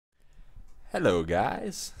Hello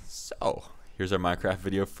guys, so here's our Minecraft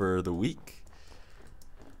video for the week.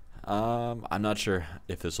 I'm not sure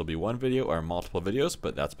if this will be one video or multiple videos,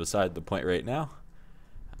 but that's beside the point right now.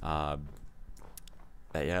 Yeah,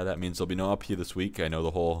 that means there'll be no up here this week. I know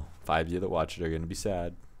the whole 5 of you that watch it are going to be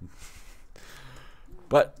sad.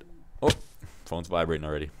 But, oh, phone's vibrating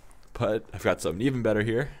already. But I've got something even better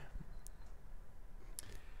here.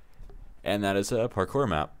 And that is a parkour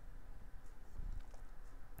map.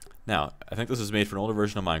 Now, I think this is made for an older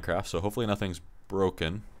version of Minecraft, so hopefully nothing's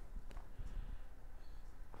broken.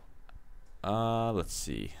 Let's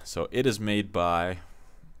see. So it is made by,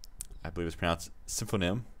 I believe it's pronounced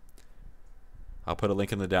Symphonym. I'll put a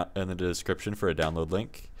link in the description for a download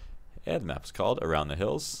link. And the map's called Around the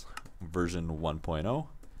Hills, version 1.0.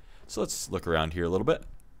 So let's look around here a little bit.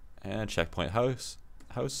 And checkpoint house.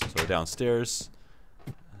 So downstairs.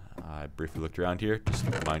 I briefly looked around here, just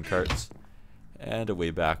mine carts. And a way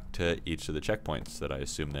back to each of the checkpoints that I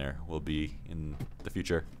assume there will be in the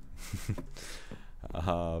future.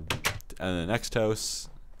 And the next house,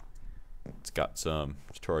 it's got some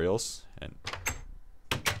tutorials and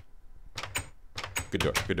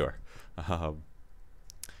good door. I'll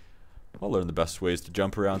learn the best ways to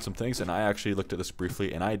jump around some things, and I actually looked at this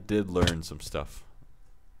briefly, and I did learn some stuff.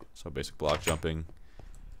 So basic block jumping.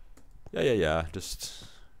 Yeah. Just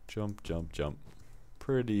jump.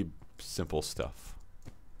 Pretty simple stuff.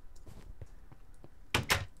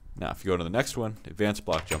 Now, if you go to the next one, advanced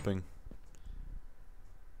block jumping.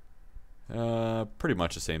 Pretty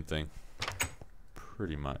much the same thing.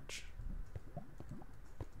 Pretty much.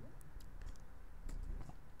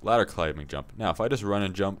 Ladder climbing jump. Now, if I just run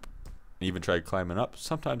and jump, and even try climbing up,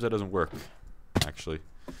 sometimes that doesn't work, actually.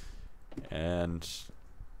 And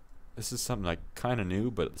this is something like kind of new,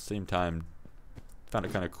 but at the same time, found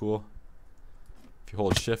it kind of cool. If you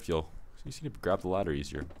hold shift, you seem to grab the ladder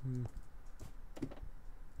easier.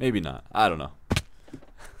 Maybe not. I don't know.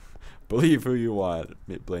 Believe who you want.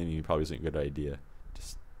 Blaming you probably isn't a good idea.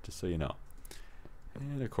 Just so you know.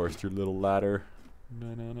 And of course, your little ladder.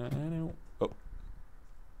 No. Oh.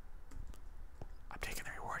 I'm taking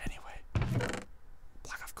the reward anyway.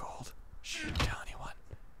 Block of gold. Shh, don't tell anyone.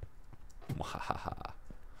 Mwahaha.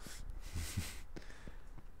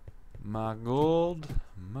 My gold.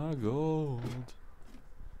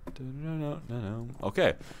 No.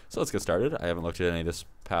 Okay, so let's get started. I haven't looked at any of this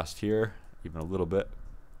past here, even a little bit.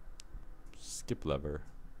 Skip lever.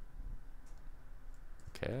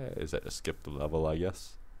 Okay, is that a skip the level, I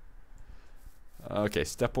guess? Okay,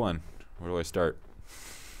 step one. Where do I start?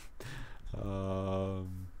 I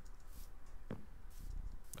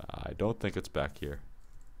don't think it's back here.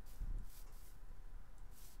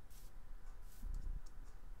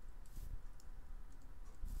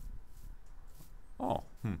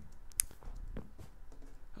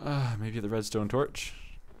 Oh, maybe the redstone torch.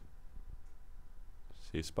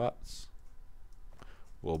 See spots.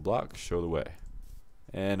 Will block, show the way.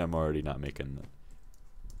 And I'm already not making the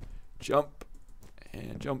jump.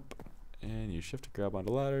 And you shift to grab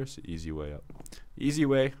onto ladders. Easy way up. Easy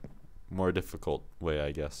way, more difficult way,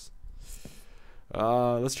 I guess.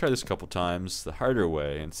 Let's try this a couple times, the harder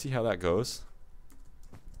way, and see how that goes.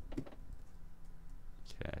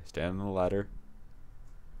 Okay, stand on the ladder.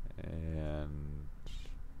 And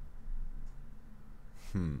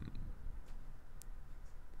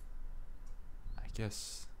I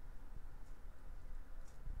guess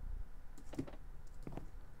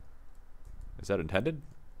is that intended?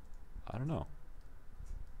 I don't know.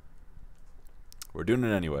 We're doing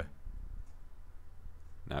it anyway.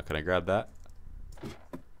 Now can I grab that?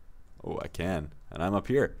 Oh, I can. And I'm up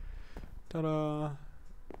here. Ta-da!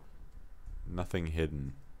 Nothing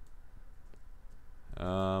hidden. I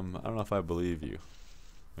don't know if I believe you.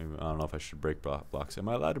 Maybe, I don't know if I should break blocks. Am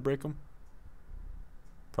I allowed to break them?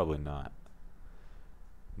 Probably not.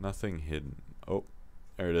 Nothing hidden. Oh,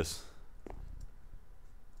 there it is.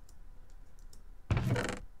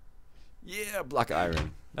 Yeah, block of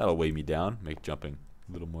iron. That'll weigh me down, make jumping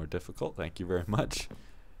a little more difficult. Thank you very much.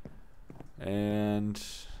 And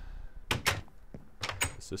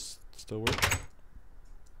does this still work?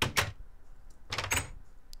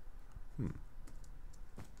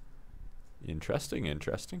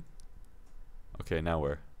 Interesting. Okay, now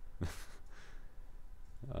where?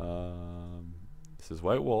 This is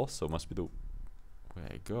white wool, so it must be the way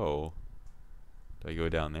I go. Do I go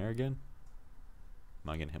down there again? Am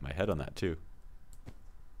I gonna hit my head on that too?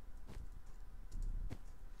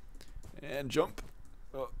 And jump.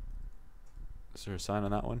 Oh. Is there a sign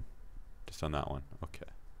on that one? Just on that one.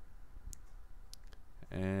 Okay.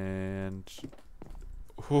 And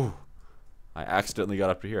whew. I accidentally got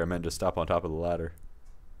up to here. I meant to stop on top of the ladder.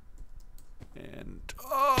 And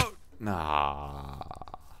oh, nah.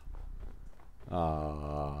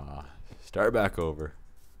 Start back over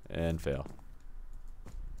and fail.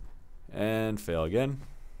 And fail again.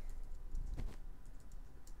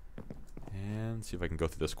 And see if I can go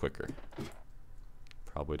through this quicker.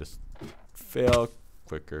 Probably just fail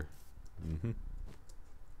quicker.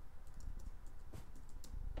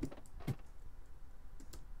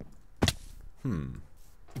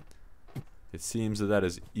 It seems that that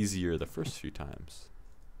is easier the first few times.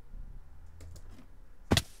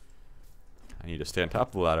 I need to stay on top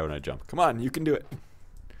of the ladder when I jump. Come on, you can do it.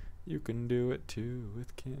 You can do it too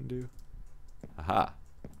with can do. Aha.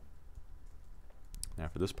 Now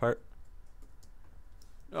for this part.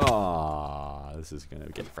 Oh, this is going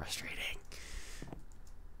to get frustrating.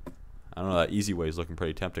 I don't know, that easy way is looking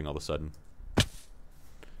pretty tempting all of a sudden.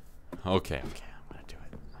 Okay, I'm going to do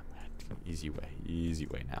it. I'm going to do easy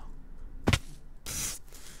way now.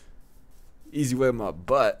 Easy way my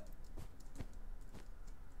butt.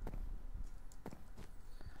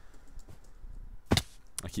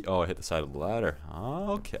 Oh, I hit the side of the ladder.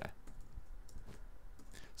 Okay.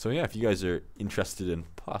 So yeah, if you guys are interested in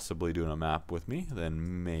possibly doing a map with me,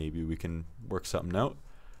 then maybe we can work something out.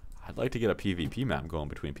 I'd like to get a PvP map going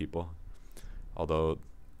between people. Although,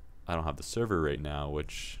 I don't have the server right now,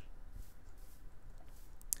 which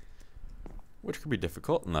could be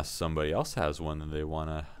difficult unless somebody else has one that they want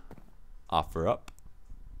to offer up.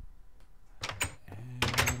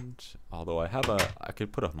 And although I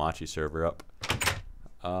could put a Machi server up.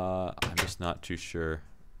 I'm just not too sure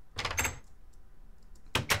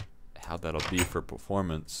how that'll be for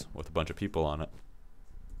performance with a bunch of people on it.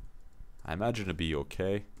 I imagine it'd be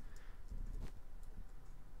okay,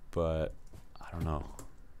 but I don't know.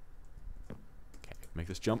 Okay, make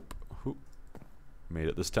this jump. Ooh, made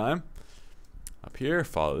it this time. Up here,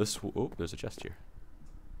 follow this. Oh, there's a chest here.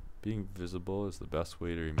 Being visible is the best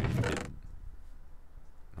way to remain hidden.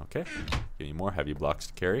 Okay, give me more heavy blocks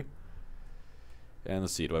to carry. And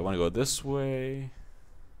let's see, do I want to go this way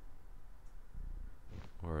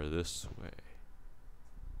or this way?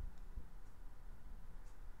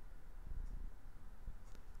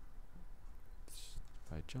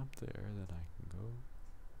 If I jump there, then I can go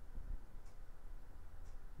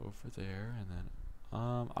over there, and then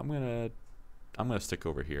I'm gonna stick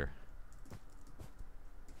over here.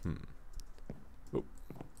 Oh,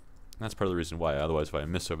 that's part of the reason why. Otherwise, if I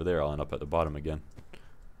miss over there, I'll end up at the bottom again.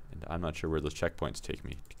 And I'm not sure where those checkpoints take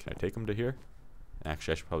me. Can I take them to here?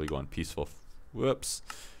 Actually, I should probably go on peaceful. Whoops.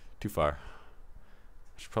 Too far.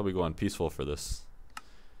 I should probably go on peaceful for this.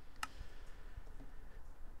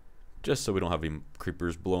 Just so we don't have any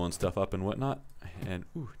creepers blowing stuff up and whatnot. And,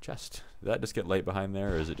 ooh, chest. Did that just get light behind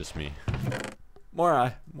there, or is it just me?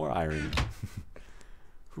 More iron.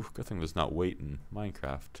 Ooh, good thing there's not weight in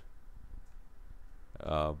Minecraft.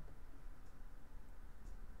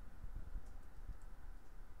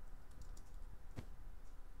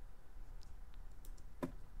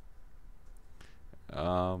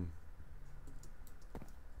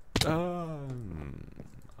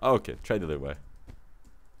 Okay, try the other way.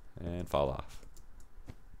 And fall off.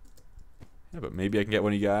 Yeah, but maybe I can get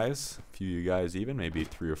one of you guys, a few of you guys even, maybe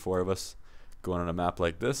 3 or 4 of us going on a map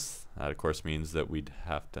like this. That of course means that we'd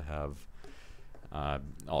have to have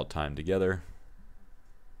all time together,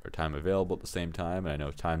 or time available at the same time. And I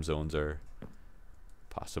know time zones are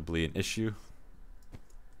possibly an issue.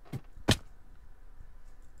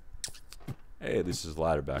 Hey, at least there's a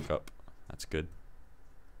ladder back up. That's good.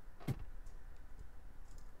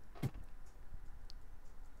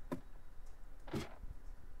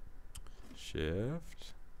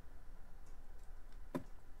 Shift.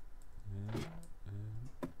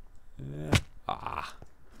 Ah.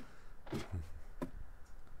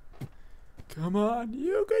 Come on,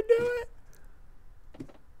 you can do it.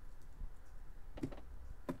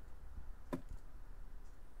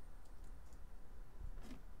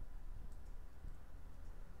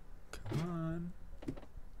 Come on.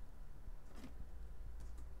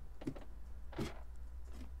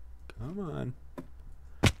 Come on.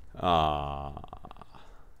 Ah.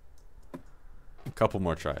 A couple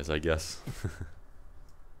more tries, I guess.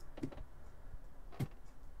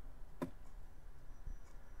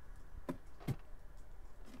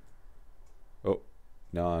 Oh,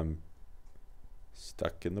 now I'm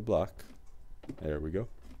stuck in the block. There we go.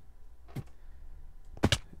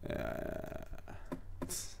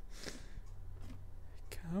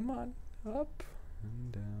 Come on, up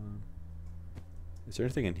and down. Is there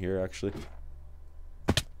anything in here actually?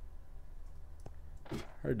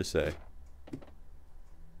 Hard to say.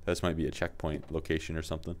 This might be a checkpoint location or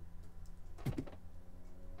something.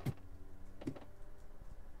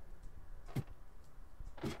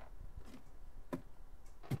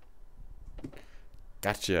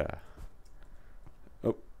 Gotcha.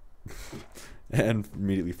 Oh. And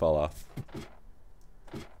immediately fall off.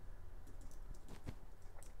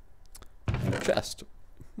 And a chest.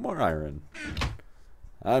 More iron.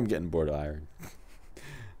 I'm getting bored of iron.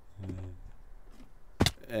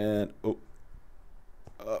 And oh.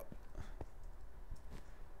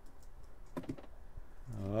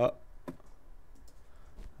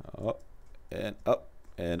 Up and up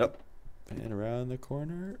and up and around the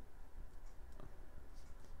corner.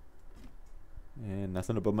 And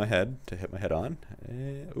nothing above my head to hit my head on.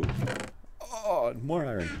 And, oh, more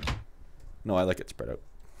iron. No, I like it spread out.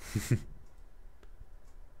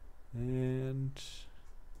 And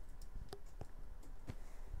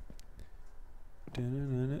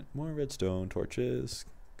more redstone torches,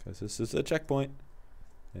 because this is a checkpoint,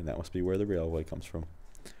 and that must be where the railway comes from.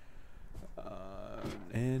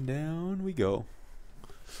 And down we go.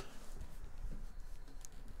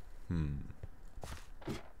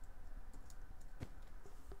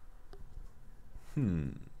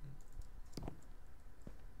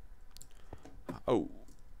 Oh,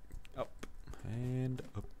 up and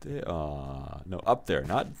up there. No, up there,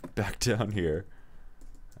 not back down here.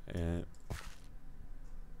 And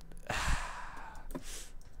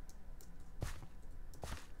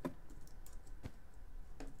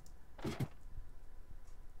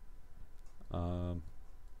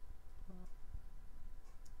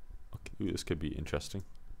okay, ooh, this could be interesting.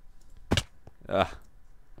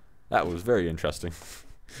 That was very interesting.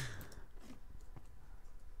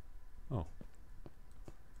 Oh.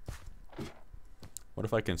 What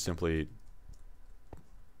if I can simply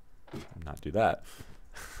not do that?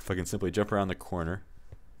 If I can simply jump around the corner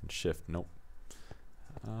and shift. Nope.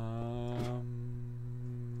 I've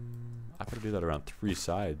got to do that around 3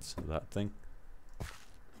 sides of that thing.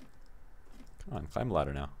 Come on, climb the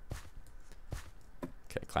ladder now.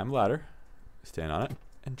 Okay, climb the ladder, stand on it,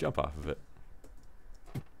 and jump off of it.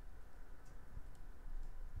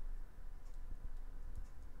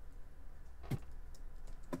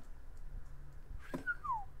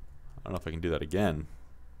 I don't know if I can do that again.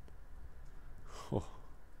 Oh.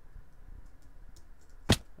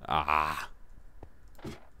 Ah.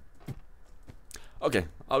 Okay,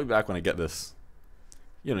 I'll be back when I get this.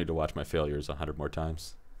 You don't need to watch my failures 100 more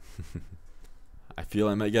times. I feel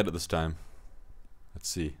I might get it this time. Let's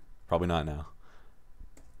see. Probably not now.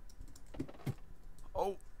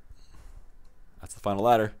 Oh. That's the final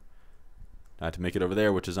ladder. I have to make it over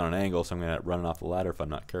there, which is on an angle, so I'm going to run off the ladder if I'm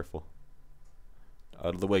not careful.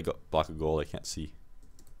 Out of the way, block of gold, I can't see.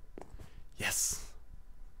 Yes!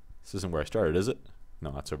 This isn't where I started, is it? No,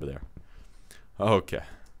 that's over there. Okay.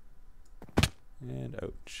 And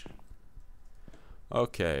ouch.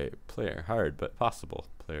 Okay, player hard but possible.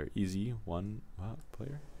 Player easy,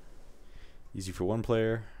 player. Easy for 1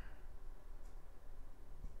 player.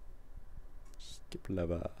 Skip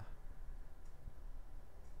lava.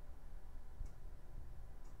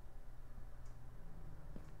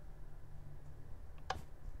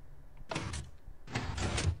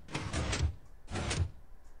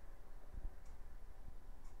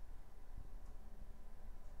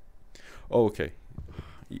 Oh, okay.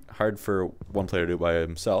 Hard for 1 player to do by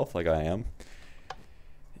himself, like I am.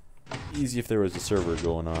 Easy if there was a server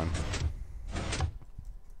going on.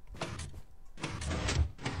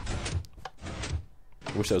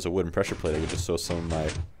 I wish that was a wooden pressure plate. I could just throw some of my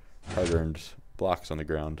hard-earned blocks on the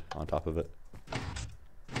ground on top of it.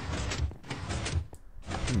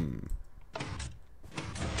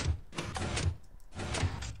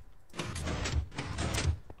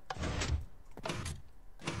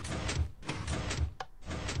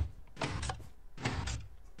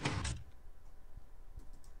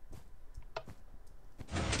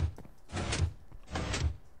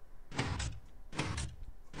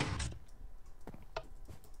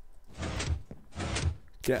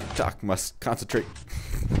 Can't talk, must concentrate.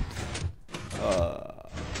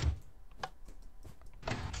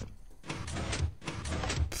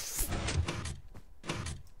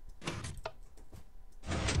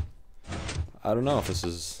 I don't know if this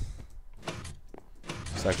is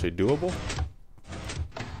actually doable.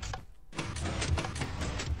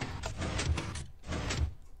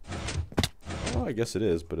 Oh, I guess it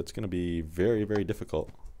is, but it's going to be very, very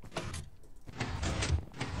difficult.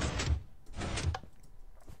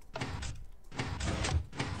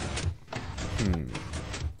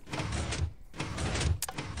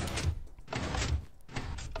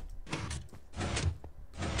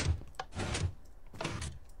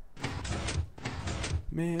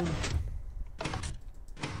 Man.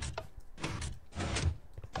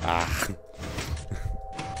 Ah.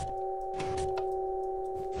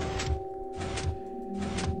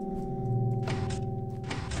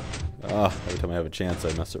 Oh, every time I have a chance,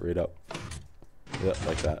 I mess it right up. Yep,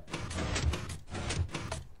 like that.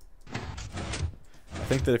 I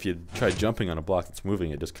think that if you try jumping on a block that's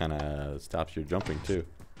moving, it just kind of stops your jumping too.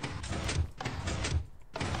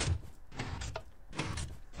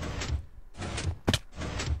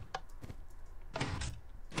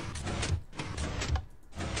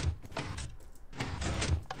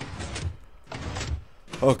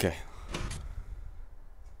 Okay.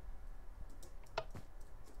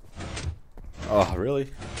 Oh, really?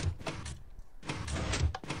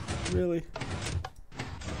 Really?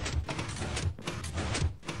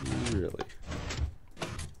 Really?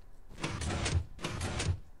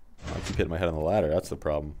 I keep hitting my head on the ladder, that's the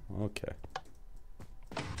problem. Okay.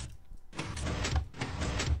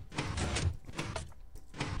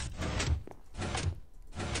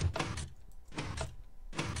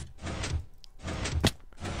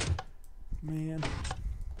 Man.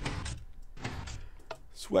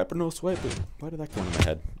 Swipe or no swiping? Why did that go into my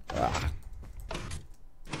head? Ah.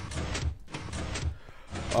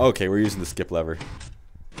 Okay, we're using the skip lever.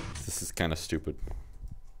 This is kind of stupid.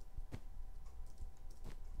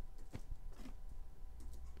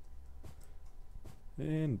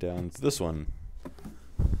 And down's this one.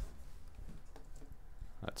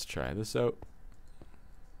 Let's try this out.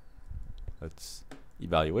 Let's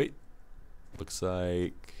evaluate. Looks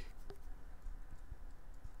like...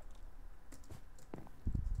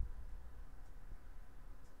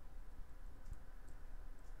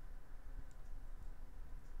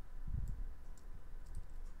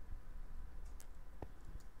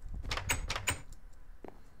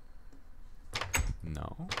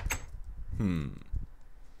 No. Am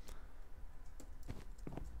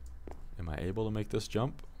I able to make this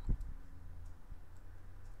jump?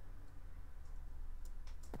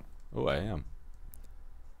 Oh, I am.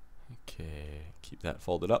 Okay, keep that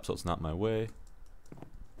folded up so it's not in my way.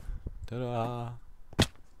 Ta-da!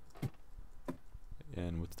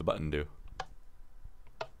 And what's the button do?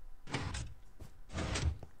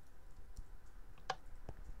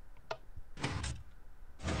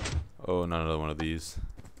 Oh, not another one of these.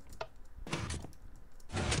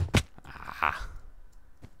 Ah.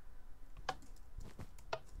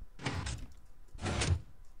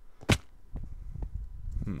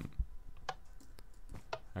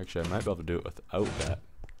 Actually, I might be able to do it without that.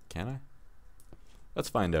 Can I? Let's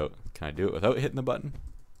find out. Can I do it without hitting the button?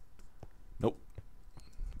 Nope.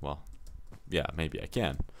 Well, yeah, maybe I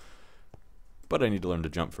can. But I need to learn to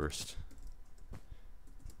jump first.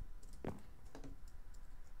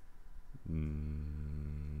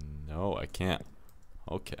 No, I can't.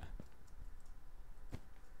 Okay.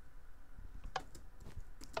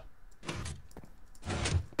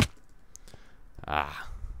 Ah.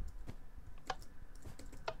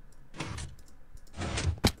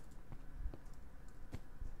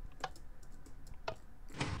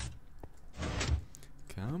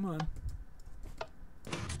 Come on.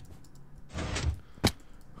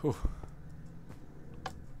 Whew.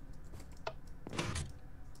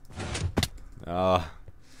 Ah,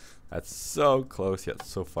 that's so close yet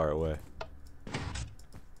so far away.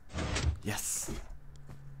 Yes.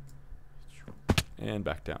 And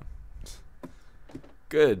back down.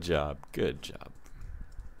 Good job. Good job.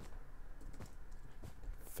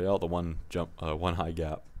 Fail the one jump, one high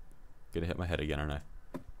gap. Gonna hit my head again, aren't I?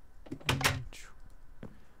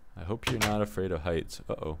 I hope you're not afraid of heights.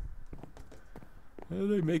 Uh-oh.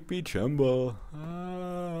 They make me tremble.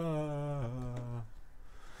 Ah.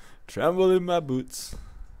 Tremble in my boots.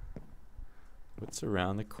 What's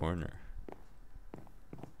around the corner?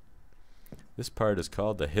 This part is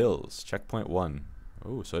called the hills. Checkpoint 1.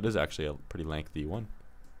 Oh, so it is actually a pretty lengthy one.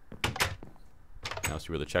 Now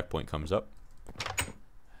see where the checkpoint comes up.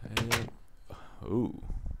 And, ooh.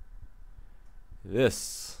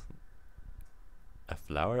 This. A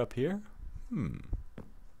flower up here?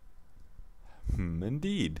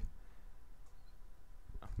 Indeed.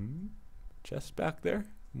 Chest back there?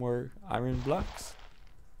 More iron blocks?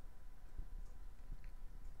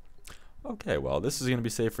 Okay, well, this is going to be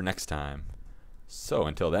saved for next time. So,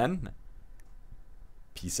 until then,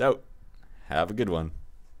 peace out. Have a good one.